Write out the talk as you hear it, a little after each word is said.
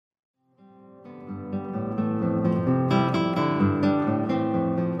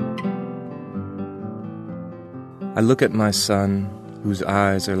I look at my son, whose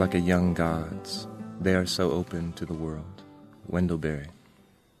eyes are like a young god's. They are so open to the world. Wendell Berry.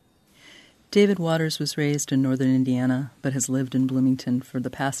 David Waters was raised in northern Indiana, but has lived in Bloomington for the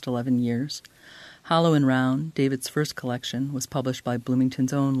past 11 years. Hollow and Round, David's first collection, was published by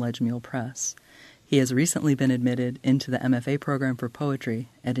Bloomington's own Leadmule Press. He has recently been admitted into the MFA program for poetry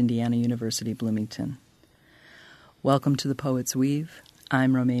at Indiana University, Bloomington. Welcome to The Poet's Weave.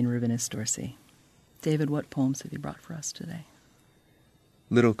 I'm Romaine Rubinis Dorsey. David, what poems have you brought for us today?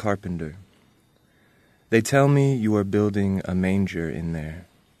 Little Carpenter. They tell me you are building a manger in there.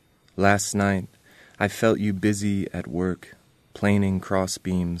 Last night, I felt you busy at work, planing cross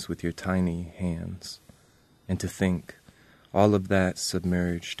beams with your tiny hands. And to think, all of that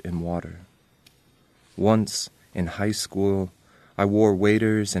submerged in water. Once, in high school, I wore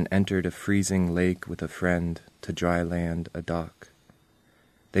waders and entered a freezing lake with a friend to dry land a dock.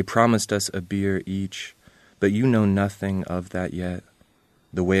 They promised us a beer each, but you know nothing of that yet,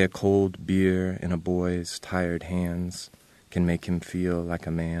 the way a cold beer in a boy's tired hands can make him feel like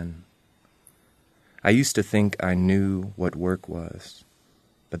a man. I used to think I knew what work was,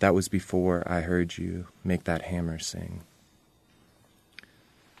 but that was before I heard you make that hammer sing.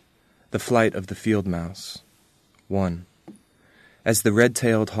 The Flight of the Field Mouse. 1. As the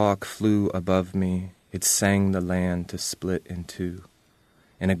red-tailed hawk flew above me, it sang the land to split in two,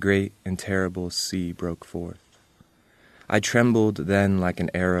 and a great and terrible sea broke forth. I trembled then like an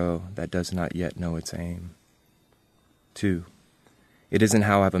arrow that does not yet know its aim. 2. It isn't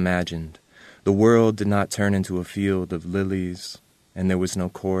how I've imagined. The world did not turn into a field of lilies, and there was no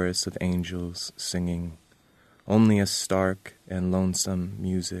chorus of angels singing, only a stark and lonesome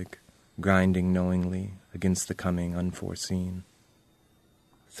music grinding knowingly against the coming unforeseen.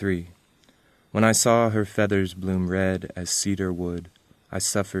 3. When I saw her feathers bloom red as cedar wood, I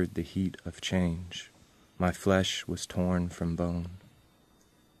suffered the heat of change. My flesh was torn from bone.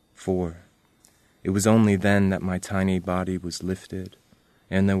 4. It was only then that my tiny body was lifted,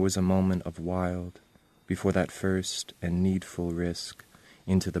 and there was a moment of wild before that first and needful risk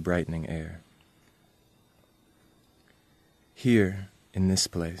into the brightening air. Here, in this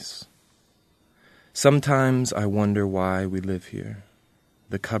place. Sometimes I wonder why we live here.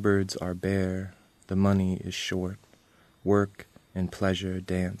 The cupboards are bare, the money is short, work and pleasure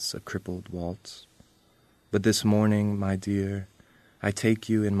dance a crippled waltz. But this morning, my dear, I take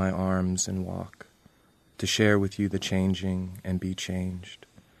you in my arms and walk, to share with you the changing and be changed,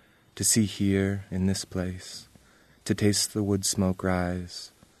 to see here, in this place, to taste the wood smoke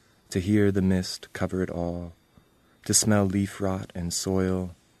rise, to hear the mist cover it all, to smell leaf rot and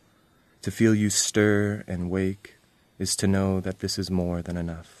soil, to feel you stir and wake, is to know that this is more than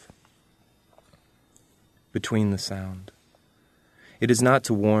enough. Between the sound. It is not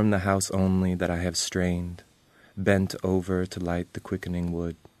to warm the house only that I have strained, bent over to light the quickening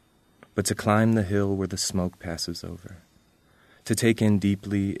wood, but to climb the hill where the smoke passes over, to take in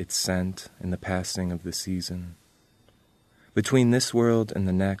deeply its scent in the passing of the season. Between this world and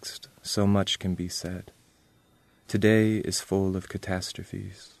the next, so much can be said. Today is full of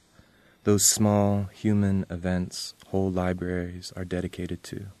catastrophes, those small human events whole libraries are dedicated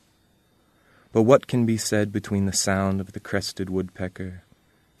to. But what can be said between the sound of the crested woodpecker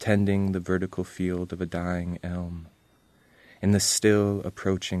tending the vertical field of a dying elm, and the still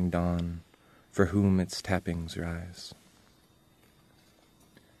approaching dawn for whom its tappings rise?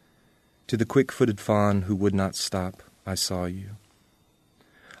 To the quick-footed fawn who would not stop, I saw you.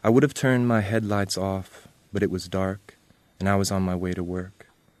 I would have turned my headlights off, but it was dark, and I was on my way to work.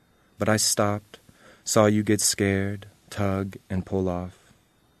 But I stopped, saw you get scared, tug, and pull off.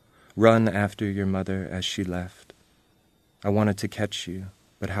 Run after your mother as she left. I wanted to catch you,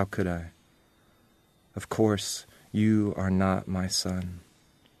 but how could I? Of course, you are not my son.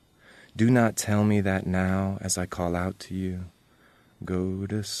 Do not tell me that now as I call out to you. Go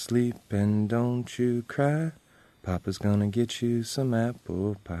to sleep and don't you cry. Papa's gonna get you some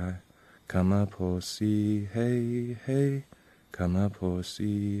apple pie. Come up, horsey, hey, hey. Come up,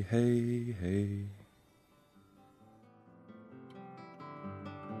 horsey, hey, hey.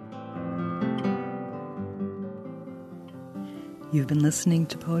 You've been listening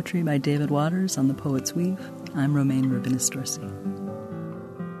to poetry by David Waters on The Poet's Weave. I'm Romaine Rubinis Dorsey.